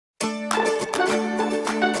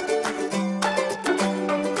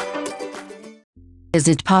Is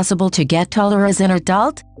it possible to get taller as an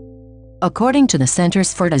adult? According to the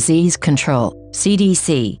Centers for Disease Control,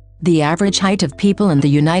 CDC, the average height of people in the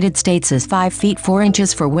United States is 5 feet 4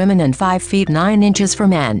 inches for women and 5 feet 9 inches for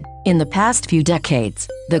men. In the past few decades,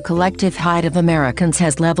 the collective height of Americans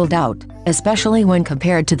has leveled out, especially when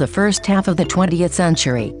compared to the first half of the 20th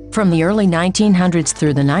century. From the early 1900s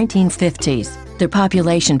through the 1950s, the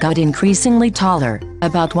population got increasingly taller,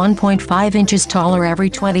 about 1.5 inches taller every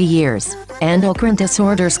 20 years. Endocrine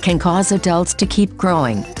disorders can cause adults to keep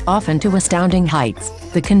growing, often to astounding heights.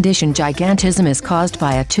 The condition gigantism is caused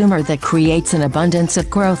by a tumor that creates an abundance of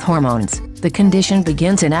growth hormones. The condition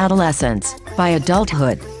begins in adolescence. By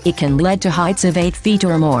adulthood, it can lead to heights of 8 feet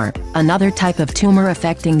or more. Another type of tumor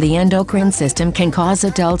affecting the endocrine system can cause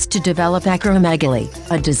adults to develop acromegaly,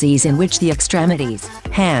 a disease in which the extremities,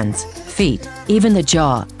 hands, feet, even the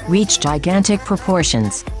jaw, reach gigantic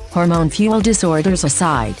proportions. Hormone-fueled disorders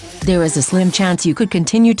aside, there is a slim chance you could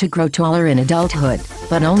continue to grow taller in adulthood,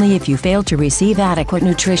 but only if you fail to receive adequate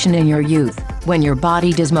nutrition in your youth, when your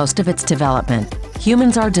body does most of its development.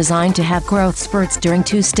 Humans are designed to have growth spurts during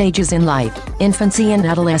 2 stages in life, infancy and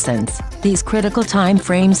adolescence. These critical time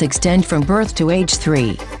frames extend from birth to age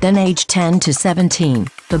 3, then age 10 to 17.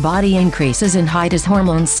 The body increases in height as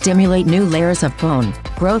hormones stimulate new layers of bone.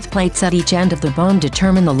 Growth plates at each end of the bone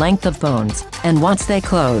determine the length of bones, and once they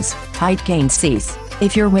close, height gains cease.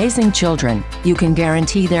 If you're raising children, you can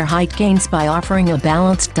guarantee their height gains by offering a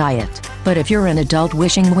balanced diet. But if you're an adult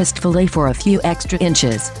wishing wistfully for a few extra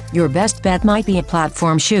inches, your best bet might be a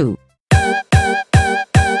platform shoe.